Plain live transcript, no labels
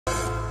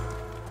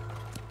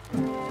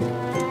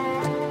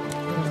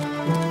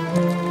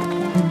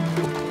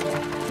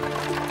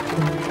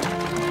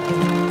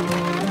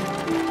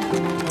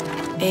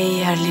Ey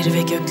yerleri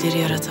ve gökleri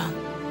yaratan,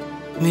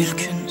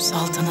 mülkün,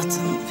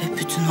 saltanatın ve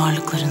bütün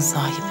varlıkların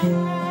sahibi,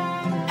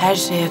 her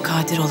şeye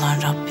kadir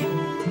olan Rabbim,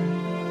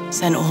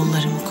 sen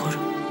oğullarımı koru,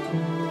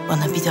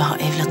 bana bir daha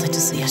evlat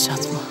acısı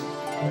yaşatma.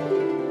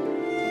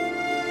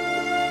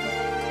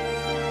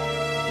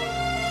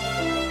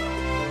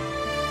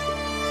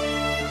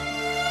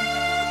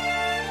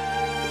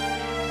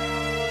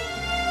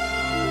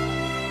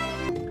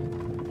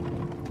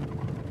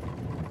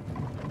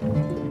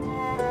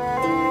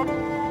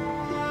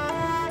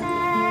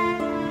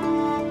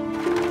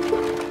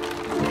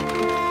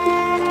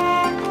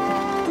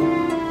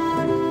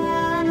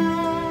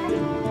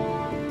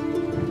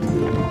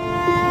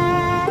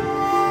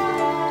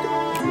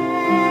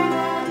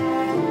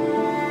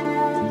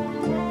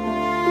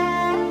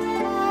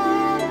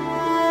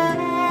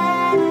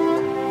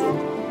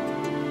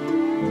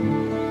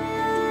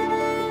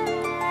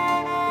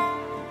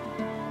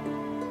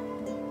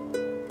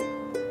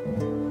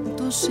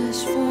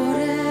 Τόσες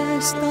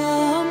φορές στα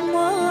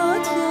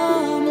μάτια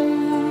μου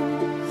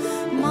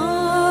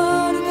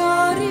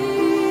Μαργαρίτα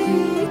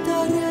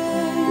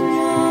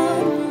ρένια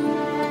μου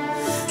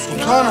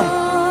Sultanım.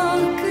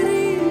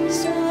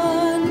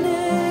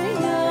 Δάκρυσανε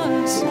για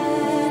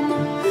σένα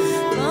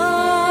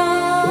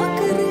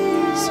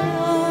Δάκρυσανε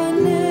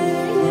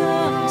για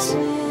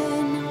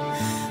σένα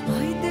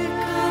Άιντε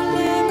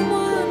καλέ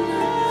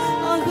μάνα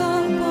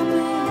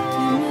αγάπαμε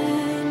κι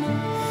εμένα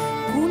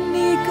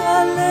Κουνή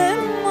καλέ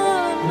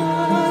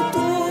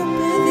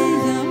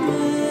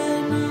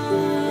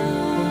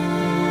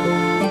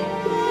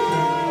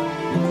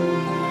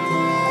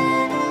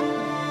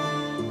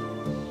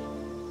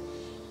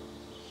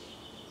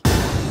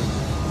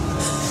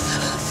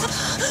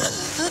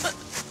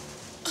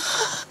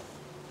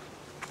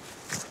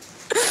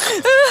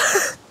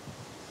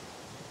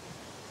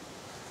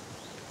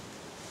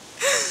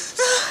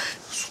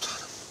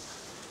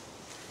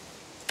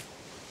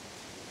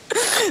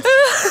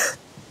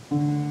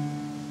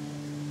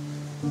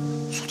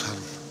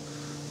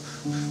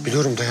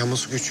Biliyorum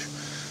dayanması güç.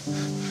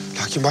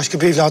 Lakin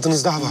başka bir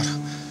evladınız daha var.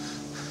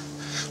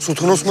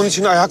 Sultan Osman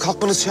için ayağa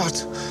kalkmanız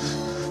şart.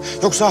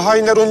 Yoksa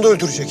hainler onu da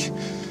öldürecek.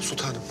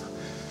 Sultanım,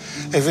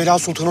 evvela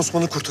Sultan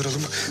Osman'ı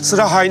kurtaralım.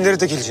 Sıra hainlere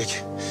de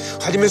gelecek.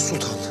 Halime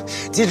Sultan,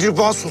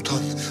 Dilruba Sultan,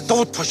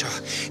 Davud Pasha.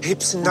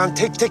 Hepsinden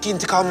tek tek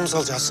intikamımızı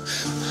alacağız.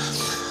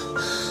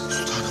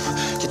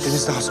 Sultanım,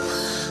 gitmemiz lazım.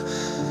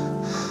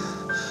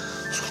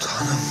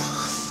 Sultanım.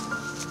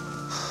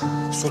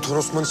 Sultan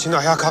Osman için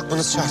ayağa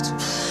kalkmanız şart.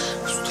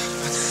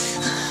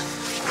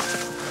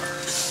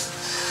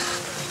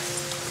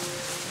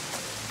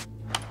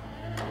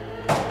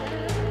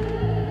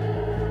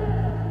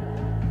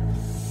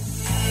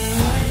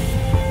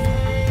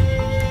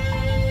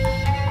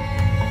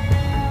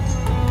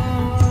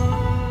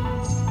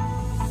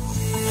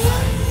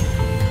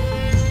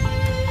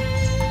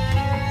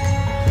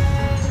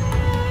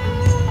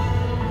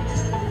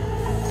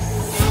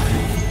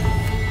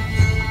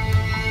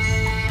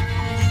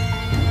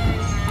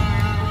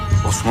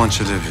 Osman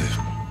Çelebi,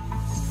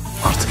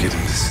 artık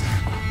elimdesin.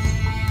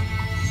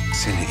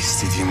 Seni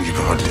istediğim gibi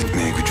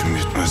halletmeye gücüm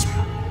yetmez mi?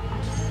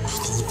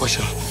 Davud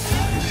Pasha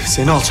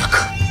seni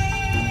alacak.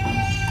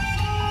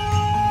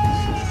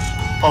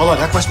 Ağalar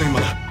yaklaşmayın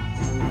bana.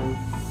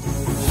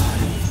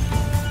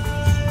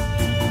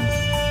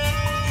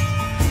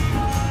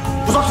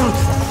 Uzak durun,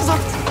 uzak.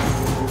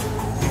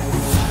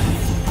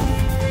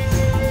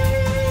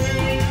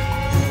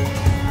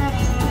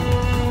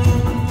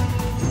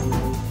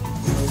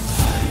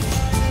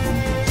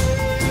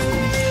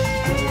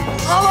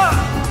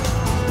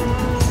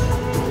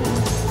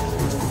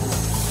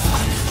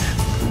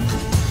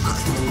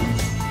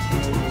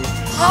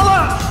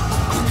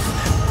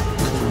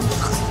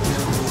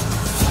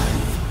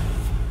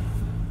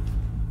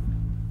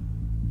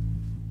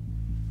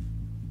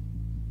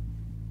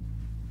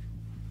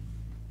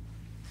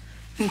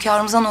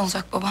 Hünkârımıza ne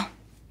olacak baba?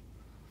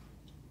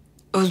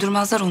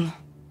 Öldürmezler onu.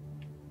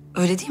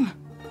 Öyle değil mi?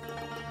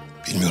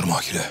 Bilmiyorum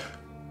Akile.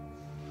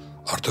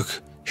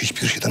 Artık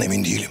hiçbir şeyden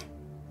emin değilim.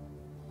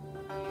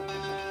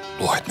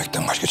 Dua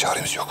etmekten başka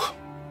çaremiz yok.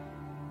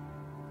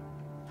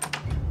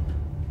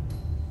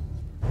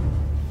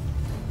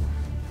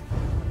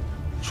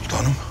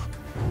 Sultanım.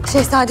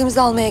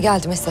 Şehzademizi almaya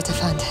geldim Esat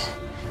Efendi.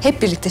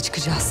 Hep birlikte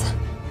çıkacağız.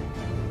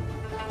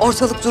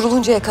 Ortalık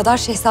duruluncaya kadar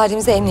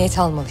şehzademizi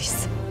emniyete almalıyız.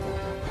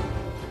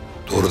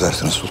 Doğru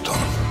dersiniz sultanım.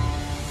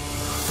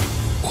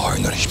 Bu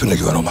hainlerin hiçbirine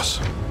güven olmaz.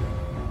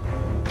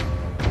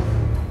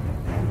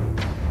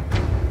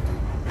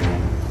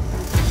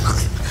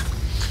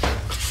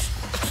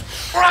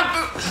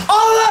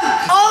 Ağalar!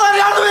 Ağalar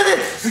yardım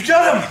edin!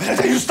 Hünkârım!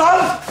 Nerede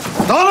Yustan?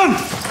 Dağılın!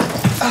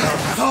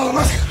 Dağılın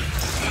hadi!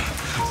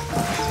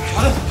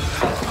 Hadi!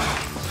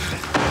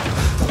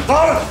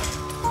 Dağılın!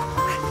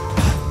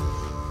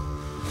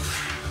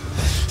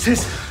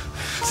 Siz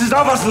ne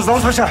yaparsınız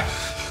Davud Pasha?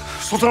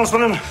 Sultan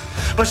Osman'ın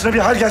Başına bir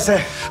hal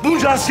gelse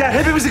bunca asker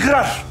hepimizi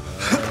kırar.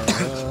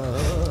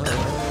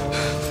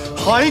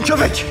 Hain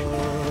köpek!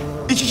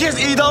 2 kez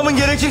idamın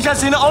gerekirken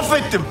seni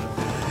affettim.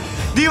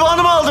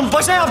 Divanımı aldım,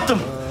 paşa yaptım.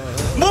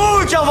 Bu mu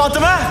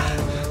mükafatım ha?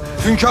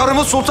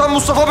 Hünkârımız Sultan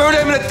Mustafa böyle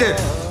emretti.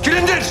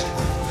 Kilindir!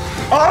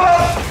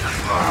 Ağlar!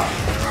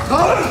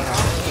 Ağlar!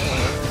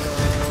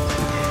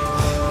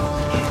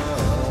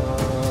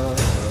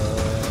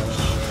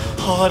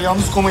 Ağlar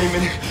yalnız komayın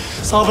beni.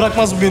 Sağ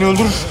bırakmaz mı beni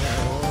öldürür?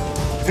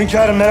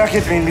 Hünkârım merak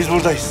etmeyin biz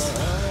buradayız.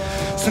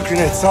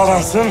 Sükunet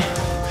sağlansın.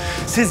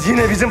 Siz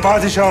yine bizim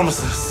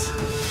padişahımızsınız.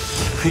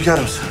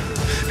 Hünkârımız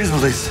biz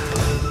buradayız.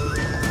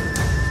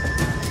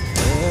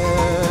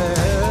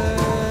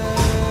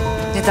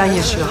 Neden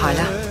yaşıyor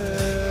hala?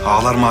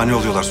 Ağalar mani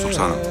oluyorlar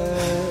sultanım.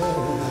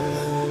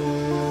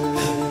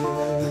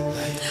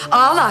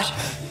 Ağalar!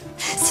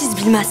 Siz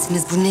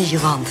bilmezsiniz bu ne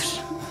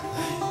yılandır.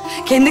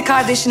 Kendi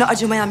kardeşine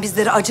acımayan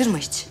bizlere acır mı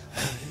hiç?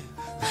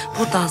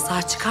 Buradan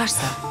sağ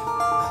çıkarsa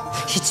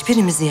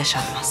hiçbirimizi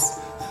yaşatmaz.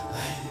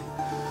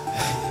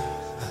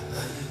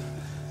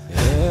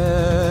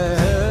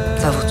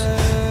 Davud.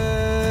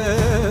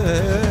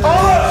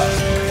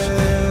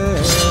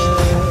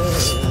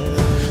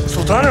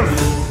 Sultanım,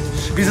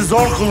 bizi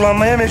zor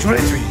kullanmaya mecbur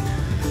etmeyin.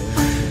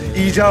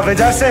 İcap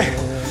ederse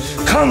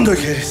kan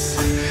dökeriz.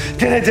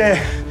 Gene de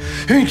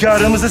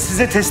hünkârımızı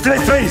size teslim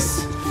etmeyiz.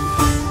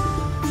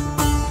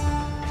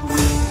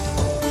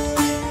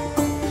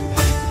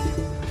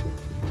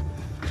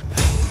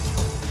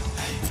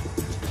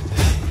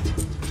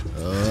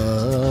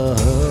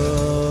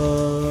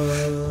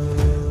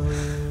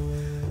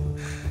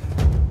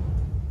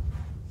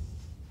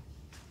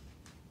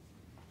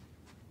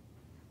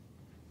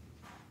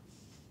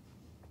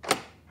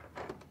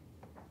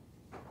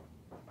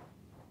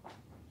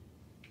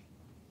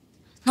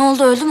 Ne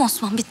oldu, öldü mü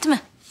Osman? Bitti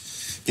mi?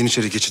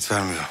 Yeniçeri geçit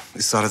vermiyor.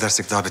 Israr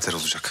edersek daha beter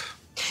olacak.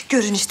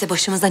 Görün işte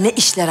başımıza ne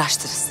işler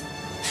açtınız.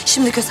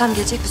 Şimdi Kösem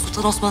gelecek ve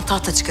Sultan Osman'ı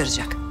tahta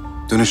çıkaracak.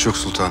 Dönüş yok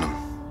sultanım.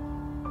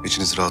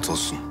 İçiniz rahat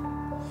olsun.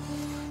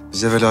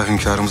 Biz evvela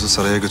hünkârımızı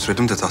saraya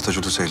götürelim de tahta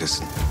cülüs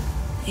eylesin.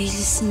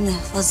 Eylesin de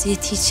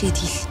vaziyeti hiç iyi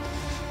değil.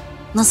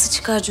 Nasıl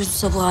çıkar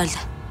cülüse bu halde?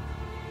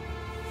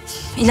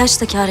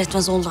 İlaç da kâr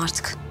etmez oldu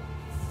artık.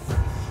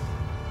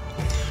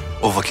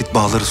 O vakit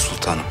bağlarız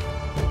sultanım.